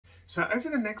So over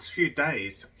the next few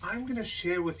days, I'm going to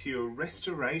share with you a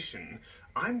restoration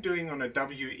I'm doing on a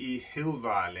W.E.Hill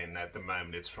violin at the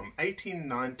moment. It's from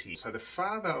 1890. So the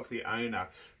father of the owner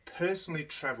personally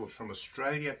travelled from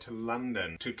Australia to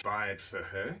London to buy it for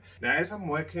her. Now as I'm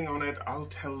working on it, I'll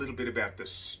tell a little bit about the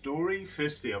story,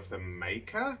 firstly of the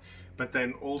maker, but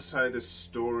then also the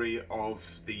story of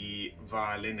the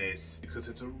violinist, because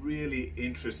it's a really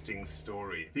interesting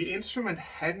story. The instrument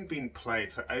hadn't been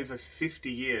played for over 50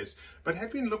 years, but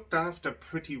had been looked after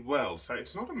pretty well, so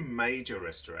it's not a major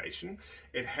restoration.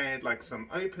 It had like some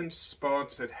open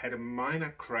spots, it had a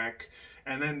minor crack,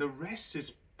 and then the rest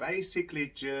is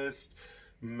basically just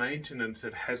maintenance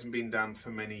that hasn't been done for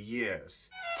many years.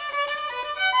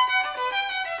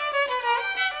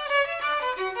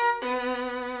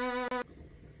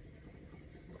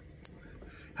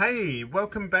 Hey,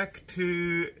 welcome back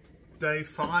to day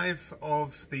 5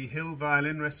 of the Hill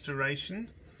violin restoration.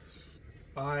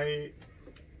 I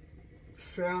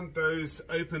found those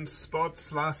open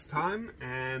spots last time,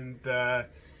 and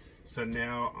so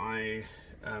now I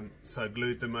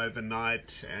glued them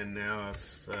overnight, and now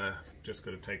I've just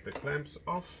got to take the clamps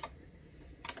off.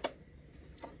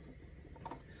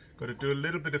 Got to do a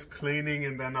little bit of cleaning,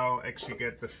 and then I'll actually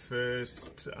get the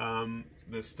first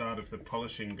the start of the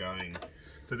polishing going.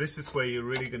 So this is where you're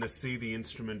really going to see the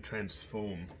instrument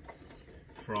transform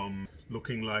from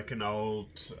looking like an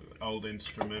old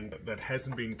instrument that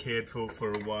hasn't been cared for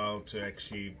a while to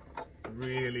actually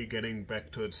really getting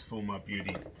back to its full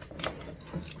beauty.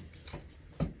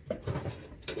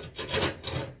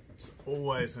 It's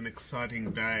always an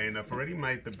exciting day, and I've already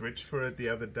made the bridge for it the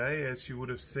other day, as you would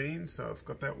have seen, so I've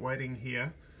got that waiting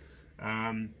here.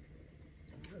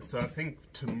 So I think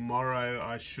tomorrow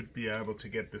I should be able to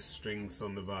get the strings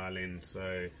on the violin,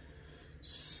 so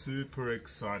super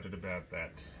excited about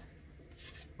that.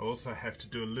 I also have to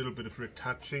do a little bit of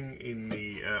retouching in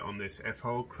the on this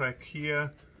F-hole crack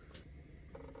here.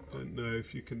 Don't know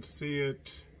if you can see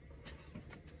it.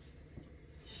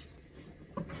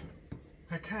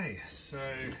 Okay, so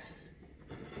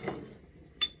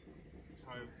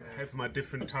I have my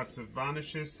different types of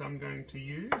varnishes I'm going to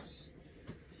use.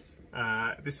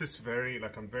 This is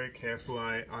I'm very careful.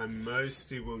 I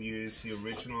mostly will use the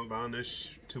original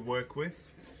varnish to work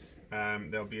with.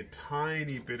 There'll be a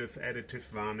tiny bit of additive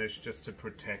varnish just to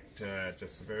protect,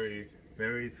 just a very,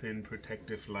 very thin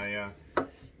protective layer,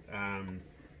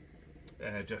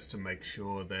 just to make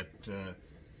sure that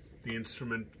the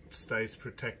instrument stays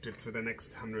protected for the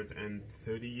next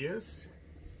 130 years.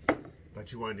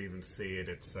 But you won't even see it,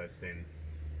 it's so thin.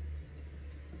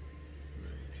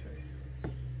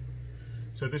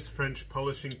 So this French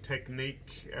polishing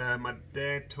technique, my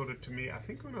dad taught it to me, I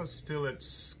think when I was still at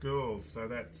school, so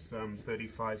that's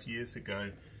 35 years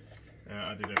ago.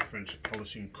 I did a French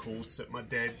polishing course that my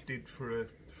dad did for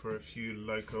a few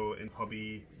local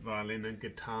hobby violin and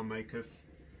guitar makers.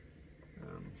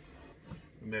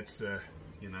 And that's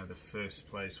you know, the first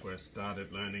place where I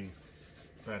started learning.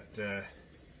 But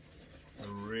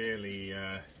really,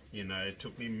 you know, it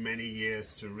took me many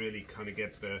years to really kind of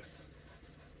get the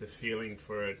feeling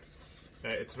for it.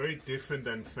 It's very different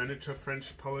than furniture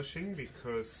French polishing,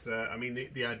 because I mean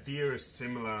the idea is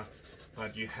similar,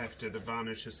 but you have to, the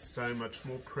varnish is so much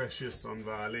more precious on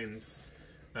violins.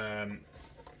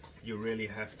 You really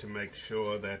have to make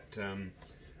sure that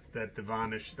that the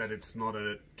varnish, that it's not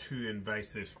a too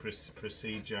invasive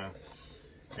procedure,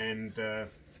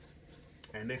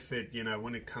 and if it, you know,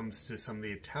 when it comes to some of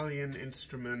the Italian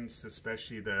instruments,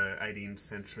 especially the 18th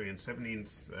century and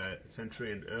 17th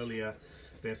century and earlier,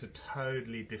 there's a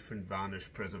totally different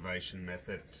varnish preservation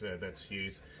method that's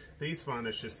used. These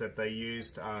varnishes that they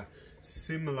used are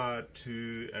similar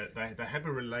to, they have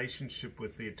a relationship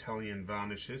with the Italian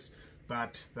varnishes,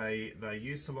 but they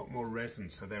use a lot more resin,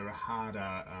 so they're a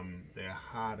harder,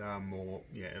 more,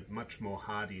 yeah, much more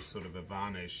hardy sort of a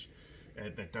varnish.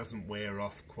 That doesn't wear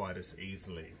off quite as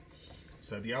easily.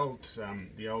 So the old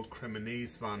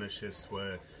Cremonese varnishes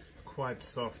were quite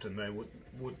soft, and they would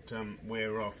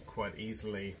wear off quite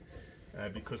easily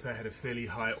because they had a fairly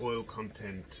high oil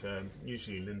content,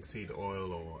 usually linseed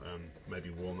oil or maybe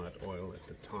walnut oil at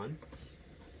the time.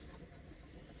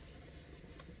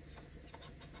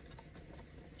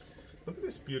 Look at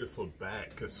this beautiful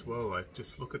back as well. Like,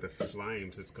 just look at the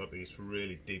flames. It's got these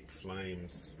really deep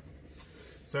flames.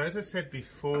 So as I said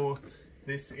before,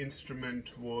 this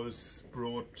instrument was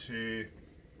brought to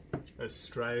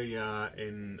Australia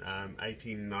in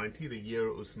 1890, the year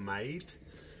it was made,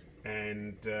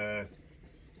 and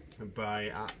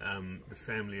by the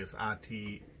family of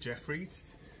R.T.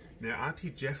 Jeffries. Now R.T.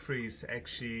 Jeffries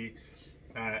actually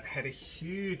had a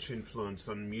huge influence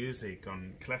on music,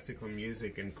 on classical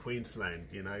music in Queensland.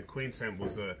 You know, Queensland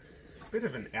was a bit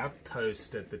of an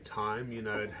outpost at the time. You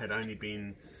know, it had only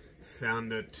been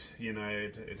founded, you know,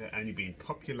 it had only been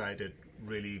populated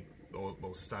really, or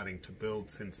starting to build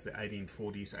since the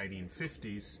 1840s,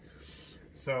 1850s.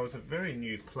 So it was a very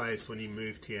new place when he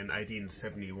moved here in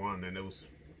 1871, and it was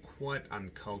quite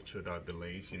uncultured, I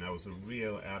believe. You know, it was a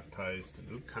real outpost, a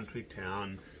little country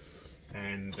town,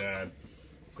 and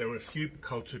there were a few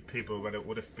cultured people, but it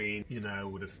would have been, you know,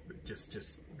 would have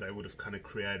they would have kind of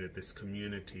created this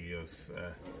community of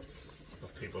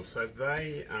people. So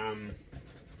they,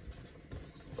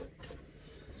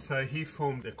 so he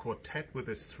formed a quartet with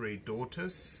his three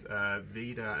daughters.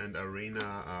 Vida and Irina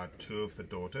are two of the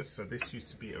daughters. So this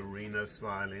used to be Irina's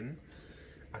violin.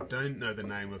 I don't know the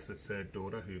name of the third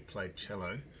daughter who played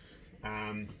cello,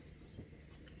 and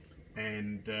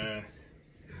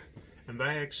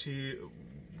they actually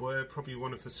were probably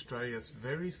one of Australia's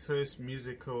very first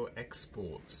musical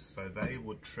exports. So they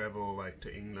would travel like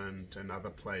to England and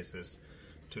other places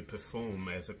to perform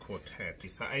as a quartet.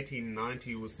 So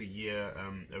 1890 was the year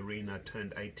Irina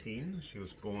turned 18. She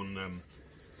was born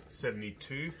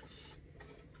 72.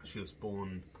 She was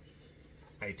born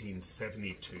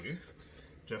 1872,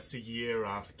 just a year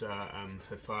after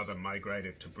her father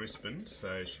migrated to Brisbane.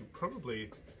 So she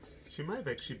may have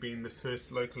actually been the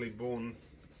first locally born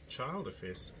child of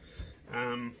his.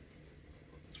 And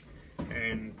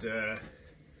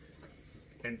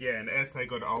as they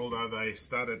got older, they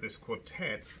started this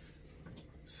quartet.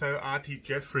 So Artie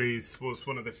Jeffries was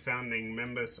one of the founding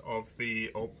members of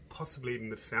or possibly even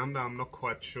the founder, I'm not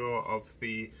quite sure, of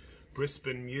the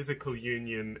Brisbane Musical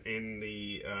Union in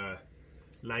the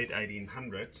late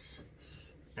 1800s,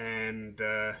 and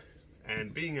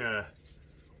being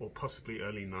or possibly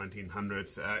early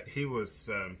 1900s, he was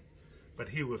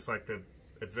like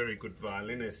a very good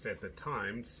violinist at the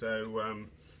time. So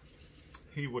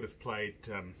he would have played,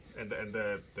 and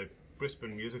the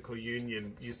Brisbane Musical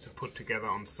Union used to put together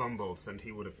ensembles, and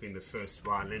he would have been the first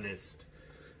violinist.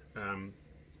 And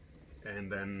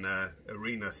then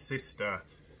Irina's sister,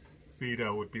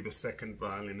 Vida, would be the second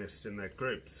violinist in that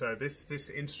group. So this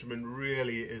instrument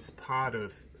really is part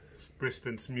of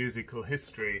Brisbane's musical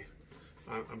history.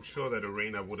 I'm sure that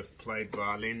Irina would have played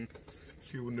violin.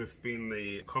 She wouldn't have been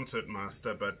the concert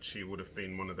master, but she would have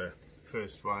been one of the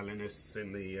first violinists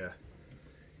in the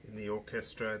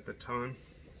orchestra at the time.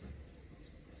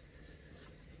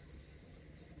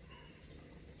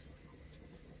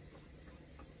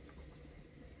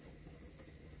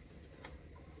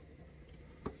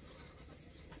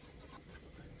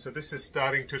 So this is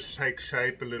starting to take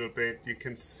shape a little bit. You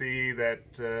can see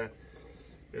that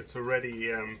it's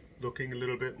already looking a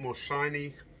little bit more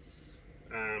shiny.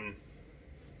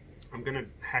 I'm going to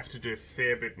have to do a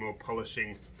fair bit more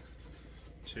polishing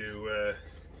to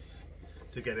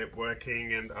get it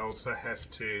working, and I also have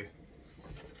to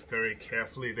very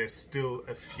carefully, there's still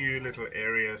a few little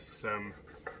areas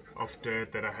of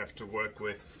dirt that I have to work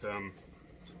with,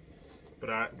 but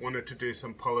I wanted to do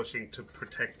some polishing to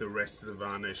protect the rest of the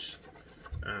varnish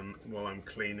while I'm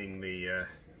cleaning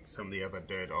some of the other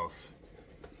dirt off.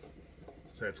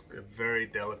 So it's a very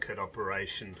delicate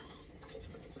operation.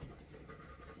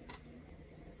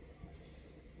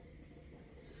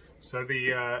 So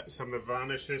some of the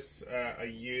varnishes I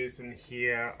use in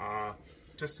here are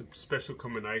just a special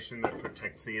combination that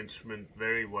protects the instrument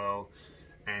very well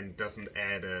and doesn't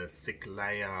add a thick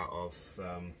layer of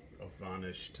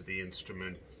varnish to the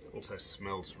instrument. Also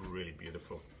smells really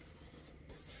beautiful.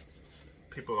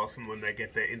 People often, when they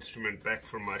get their instrument back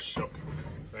from my shop,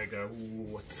 they go,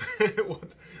 "Ooh, what's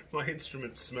what? My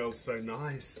instrument smells so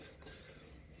nice."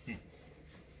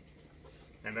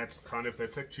 And that's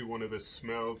actually one of the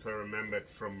smells I remembered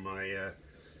from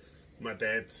my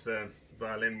dad's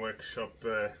violin workshop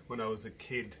when I was a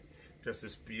kid. Just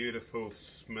this beautiful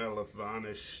smell of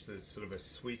varnish, there's sort of a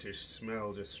sweetish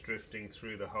smell just drifting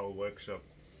through the whole workshop.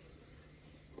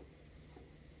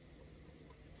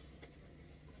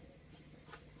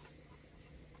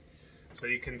 So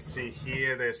you can see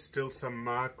here there's still some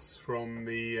marks from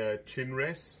the chin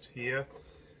rest here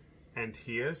and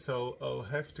here, so I'll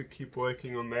have to keep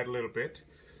working on that a little bit.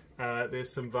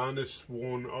 There's some varnish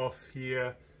worn off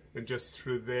here and just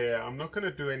through there. I'm not going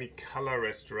to do any color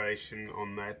restoration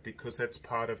on that because that's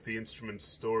part of the instrument's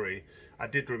story. I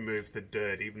did remove the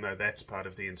dirt, even though that's part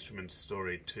of the instrument's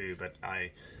story too, but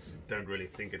I don't really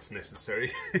think it's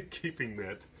necessary keeping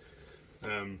that.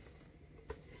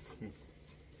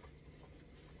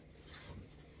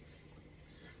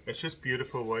 It's just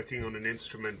beautiful working on an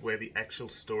instrument where the actual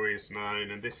story is known,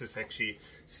 and this is actually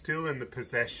still in the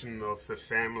possession of the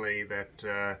family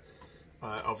that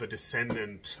of a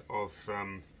descendant of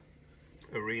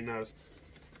Arenas.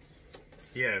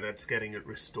 Yeah, that's getting it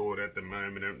restored at the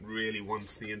moment. It really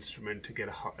wants the instrument to get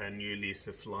a new lease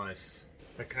of life.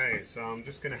 Okay, so I'm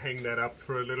just going to hang that up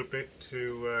for a little bit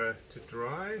to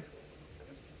dry.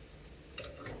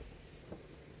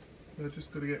 I've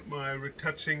just got to get my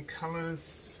retouching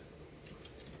colours,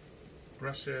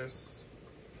 brushes.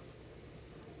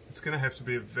 It's going to have to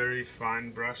be a very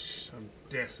fine brush. I'm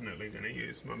definitely going to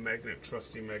use my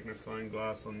trusty magnifying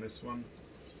glass on this one.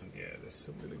 And yeah,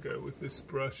 I'm going to go with this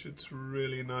brush. It's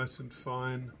really nice and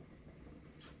fine.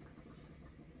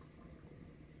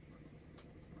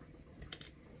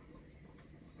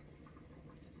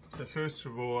 So first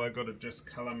of all, I got to just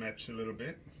colour match a little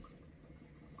bit.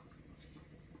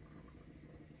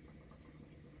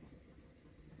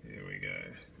 Here we go.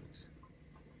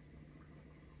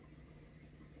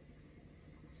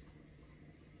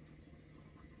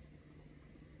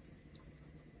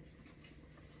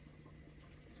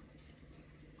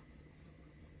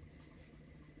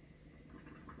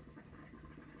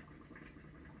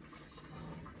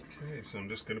 Okay, so I'm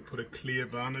just going to put a clear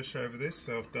varnish over this.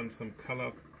 So I've done some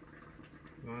colour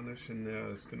varnish, and now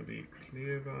there's going to be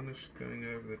clear varnish going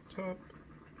over the top.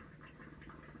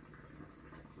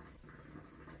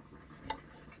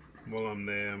 While I'm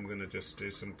there, I'm going to just do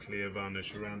some clear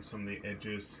varnish around some of the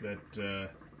edges that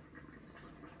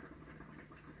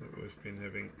we've been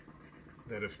having,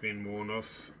 that have been worn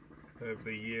off over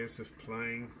the years of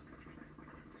playing.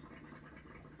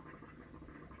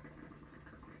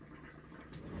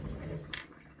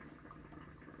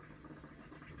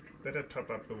 Better top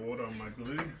up the water on my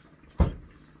glue.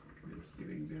 It's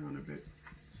getting down a bit,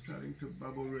 starting to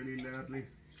bubble really loudly.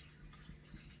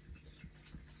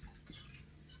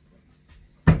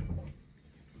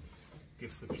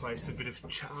 Gives the place a bit of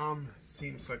charm.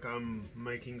 Seems like I'm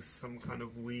making some kind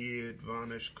of weird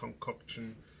varnish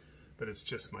concoction, but it's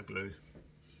just my glue.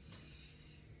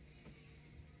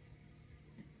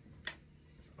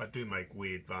 I do make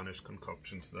weird varnish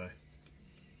concoctions though.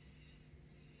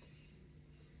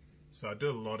 So I do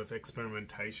a lot of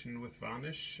experimentation with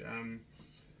varnish,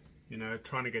 you know,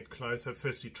 trying to get closer.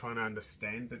 Firstly, trying to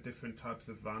understand the different types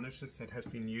of varnishes that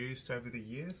have been used over the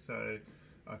years. So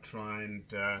I try and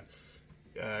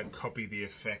copy the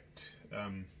effect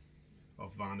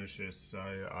of varnishes. So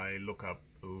I look up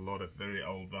a lot of very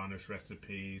old varnish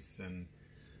recipes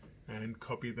and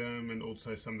copy them, and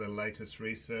also some of the latest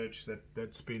research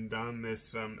that's been done.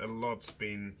 There's a lot's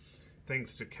been,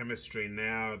 thanks to chemistry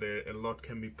now, a lot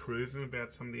can be proven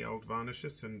about some of the old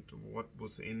varnishes and what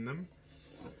was in them.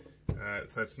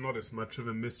 So it's not as much of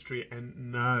a mystery,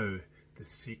 and no, the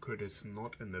secret is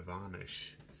not in the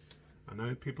varnish. I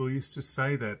know people used to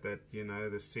say that you know,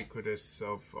 the secret is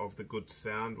of the good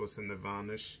sound was in the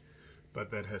varnish,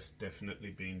 but that has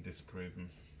definitely been disproven.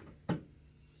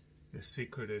 The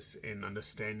secret is in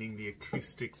understanding the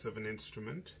acoustics of an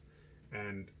instrument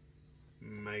and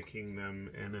making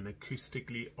them in an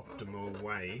acoustically optimal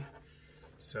way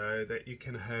so that you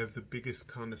can have the biggest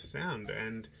kind of sound.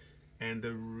 And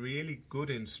the really good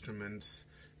instruments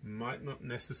might not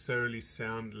necessarily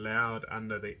sound loud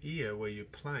under the ear where you're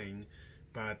playing,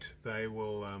 but they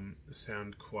will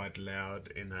sound quite loud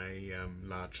in a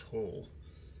large hall.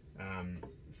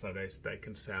 So they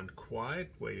can sound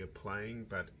quiet where you're playing,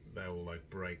 but they will like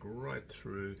break right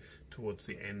through towards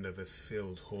the end of a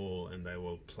filled hall, and they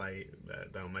will play.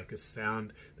 They'll make a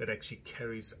sound that actually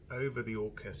carries over the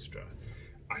orchestra.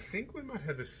 I think we might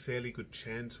have a fairly good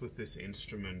chance with this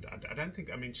instrument. I don't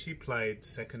think. I mean, she played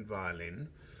second violin,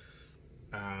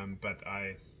 but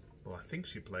I think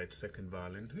she played second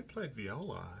violin. Who played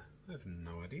viola? I have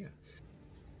no idea.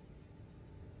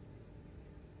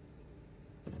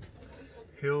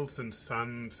 W.E.Hill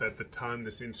Sons, at the time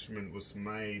this instrument was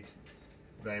made,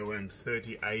 they were in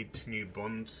 38 New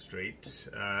Bond Street.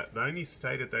 They only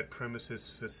stayed at that premises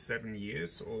for 7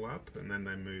 years all up, and then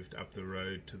they moved up the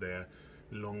road to their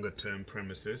longer term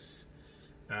premises.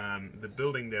 The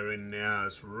building they're in now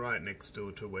is right next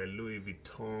door to where Louis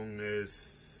Vuitton is,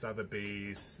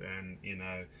 Sotheby's, and you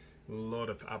know, a lot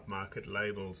of upmarket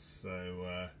labels.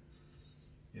 So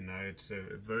you know, it's a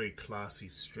very classy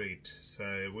street, so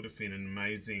it would have been an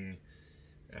amazing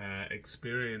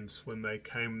experience when they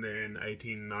came there in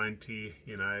 1890,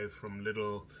 you know, from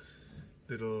little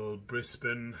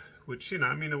Brisbane, which, you know,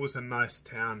 I mean, it was a nice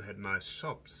town, had nice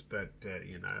shops, but,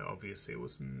 you know, obviously it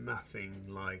was nothing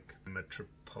like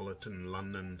metropolitan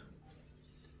London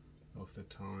of the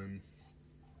time.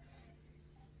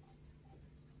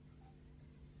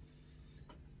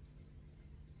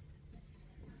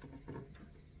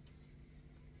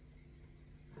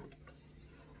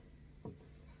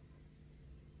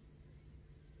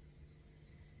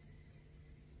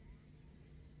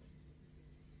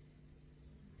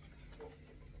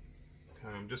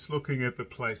 just looking at the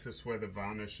places where the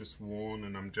varnish is worn,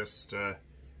 and I'm just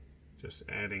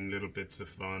adding little bits of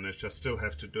varnish. I still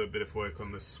have to do a bit of work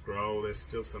on the scroll. There's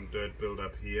still some dirt build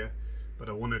up here, but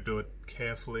I want to do it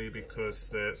carefully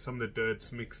because some of the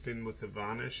dirt's mixed in with the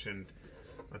varnish, and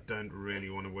I don't really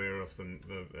want to wear off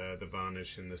the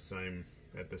varnish at the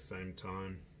same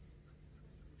time.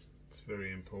 It's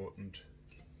very important.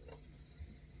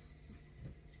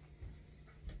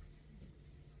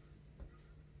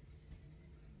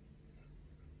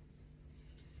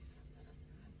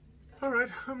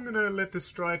 Alright, I'm going to let this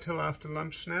dry till after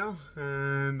lunch now,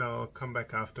 and I'll come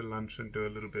back after lunch and do a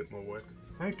little bit more work.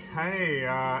 Okay,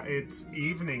 it's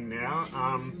evening now.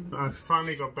 I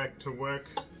finally got back to work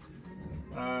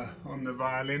on the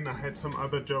violin. I had some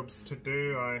other jobs to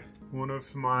do. One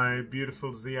of my beautiful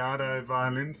Ziado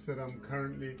violins that I'm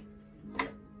currently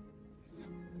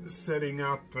setting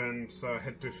up, and so I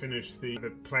had to finish the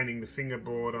planing the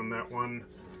fingerboard on that one.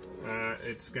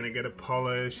 It's going to get a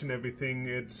polish and everything.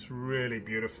 It's really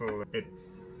beautiful. It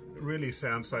really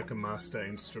sounds like a master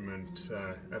instrument.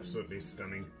 Absolutely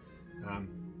stunning.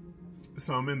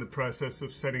 So I'm in the process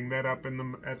of setting that up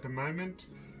at the moment,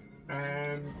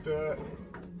 and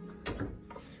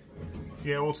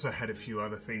yeah, also had a few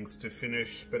other things to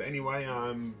finish. But anyway,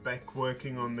 I'm back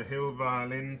working on the W.E.Hill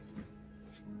violin.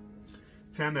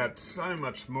 Found out so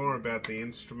much more about the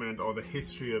instrument, or the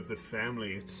history of the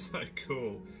family. It's so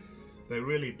cool. They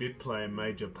really did play a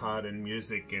major part in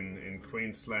music in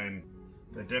Queensland.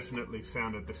 They definitely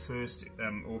founded the first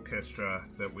orchestra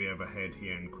that we ever had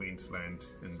here in Queensland,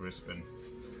 in Brisbane.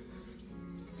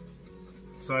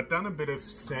 So I've done a bit of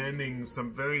sanding,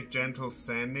 some very gentle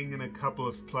sanding in a couple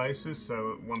of places.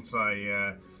 So once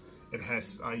I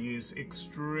use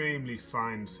extremely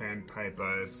fine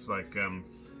sandpaper. It's like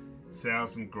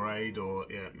 1000 grade or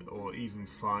even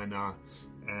finer,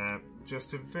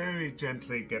 just to very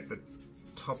gently get the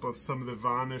top of some of the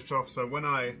varnish off. So when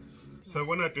I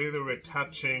do the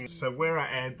retouching, so where I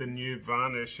add the new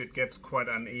varnish, it gets quite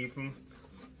uneven,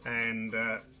 and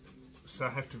so I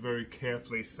have to very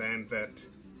carefully sand that,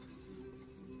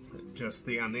 just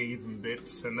the uneven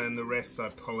bits, and then the rest I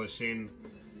polish in.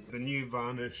 The new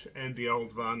varnish and the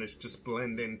old varnish just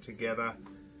blend in together,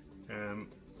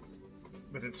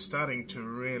 but it's starting to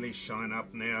really shine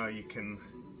up now. You can,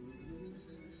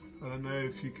 I don't know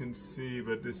if you can see,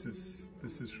 but this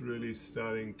is really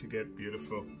starting to get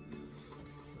beautiful.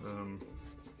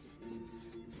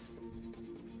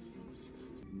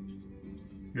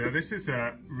 Now this is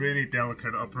a really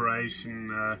delicate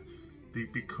operation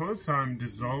because I'm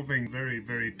dissolving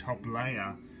very top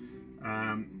layer.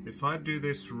 If I do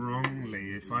this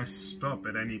wrongly, if I stop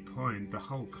at any point, the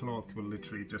whole cloth will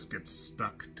literally just get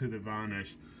stuck to the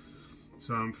varnish.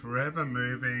 So I'm forever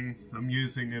moving. I'm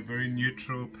using a very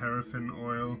neutral paraffin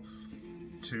oil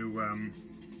to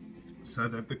so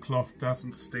that the cloth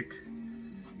doesn't stick,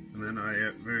 and then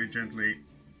I very gently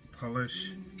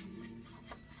polish.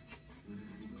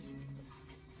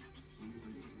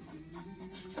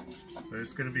 So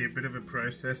it's going to be a bit of a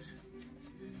process,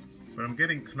 but I'm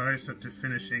getting closer to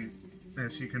finishing,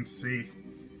 as you can see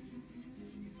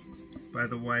by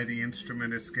the way the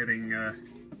instrument is getting a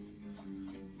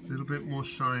little bit more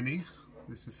shiny.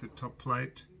 This is the top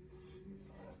plate.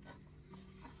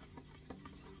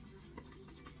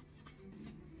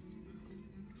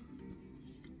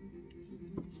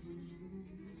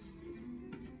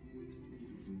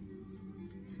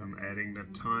 So I'm adding a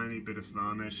tiny bit of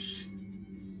varnish.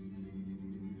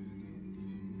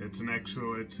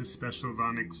 It's a special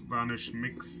varnish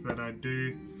mix that I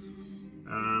do.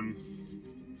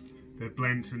 That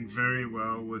blends in very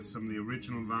well with some of the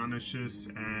original varnishes,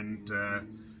 and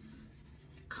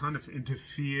kind of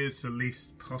interferes the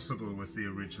least possible with the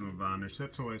original varnish.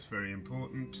 That's always very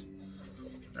important.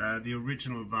 The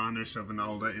original varnish of an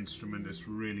older instrument is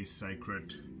really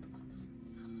sacred.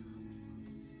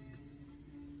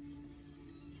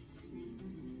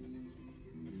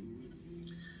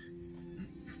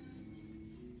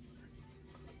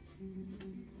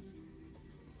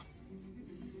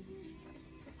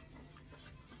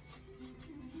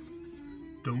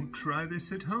 Don't try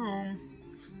this at home.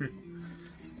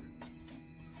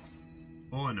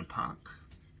 Or in a park.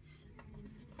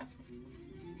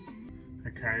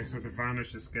 Okay, so the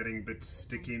varnish is getting a bit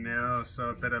sticky now,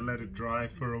 so I better let it dry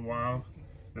for a while.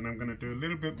 Then I'm going to do a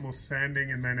little bit more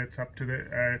sanding, and then it's up to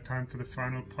the time for the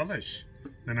final polish.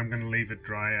 Then I'm going to leave it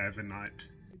dry overnight.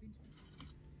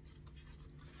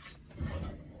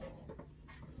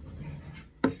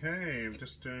 Okay, I'm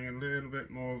just doing a little bit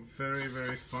more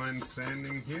very fine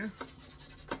sanding here.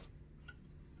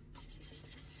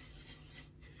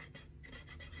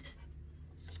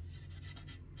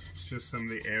 just some of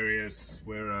the areas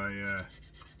where I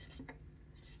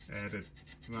added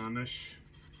varnish.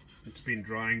 It's been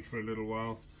drying for a little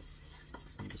while,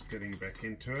 so I'm just getting back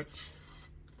into it.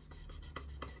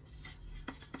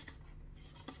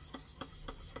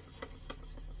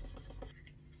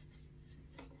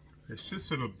 There's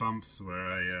just little bumps where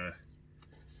I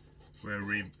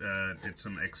did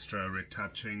some extra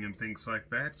retouching and things like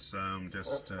that, so I'm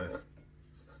just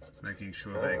making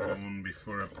sure they go on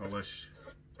before I polish.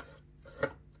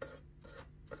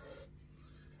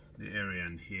 The area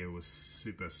in here was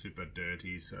super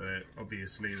dirty, so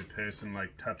obviously the person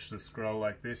touched the scroll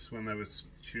like this when they was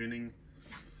tuning.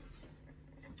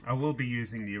 I will be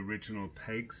using the original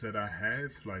pegs that I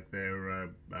have, they're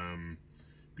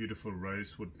beautiful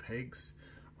rosewood pegs.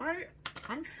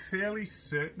 I'm fairly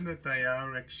certain that they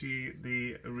are actually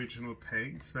the original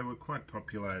pegs. They were quite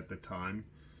popular at the time,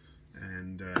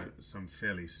 and so I'm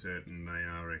fairly certain they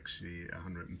are actually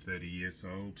 130 years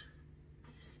old.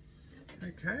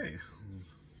 Okay,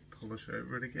 I'll polish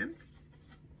over it again.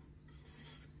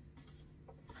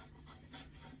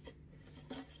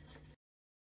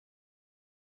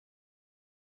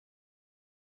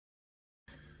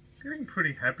 Getting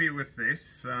pretty happy with this.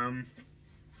 So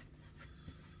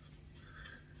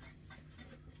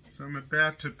I'm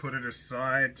about to put it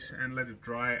aside and let it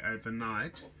dry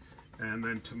overnight, and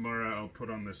then tomorrow I'll put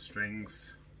on the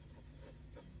strings.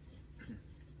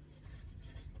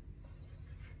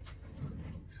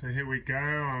 So here we go,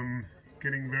 I'm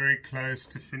getting very close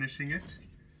to finishing it.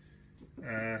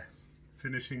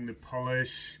 Finishing the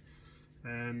polish,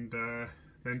 and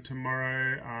then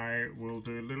tomorrow I will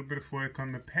do a little bit of work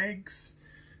on the pegs.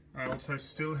 I also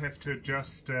still have to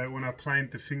adjust, when I planed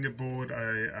the fingerboard,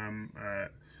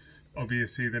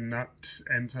 obviously the nut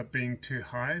ends up being too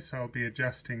high, so I'll be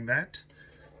adjusting that.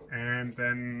 And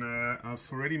then I've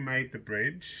already made the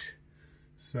bridge,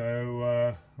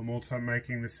 so I'm also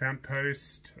making the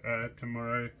soundpost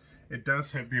tomorrow. It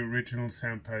does have the original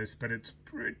soundpost, but it's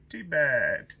pretty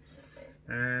bad.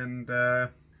 And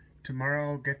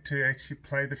tomorrow I'll get to actually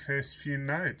play the first few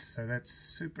notes, so that's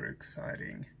super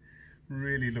exciting.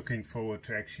 Really looking forward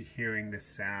to actually hearing this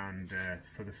sound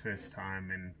for the first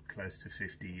time in close to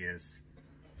 50 years.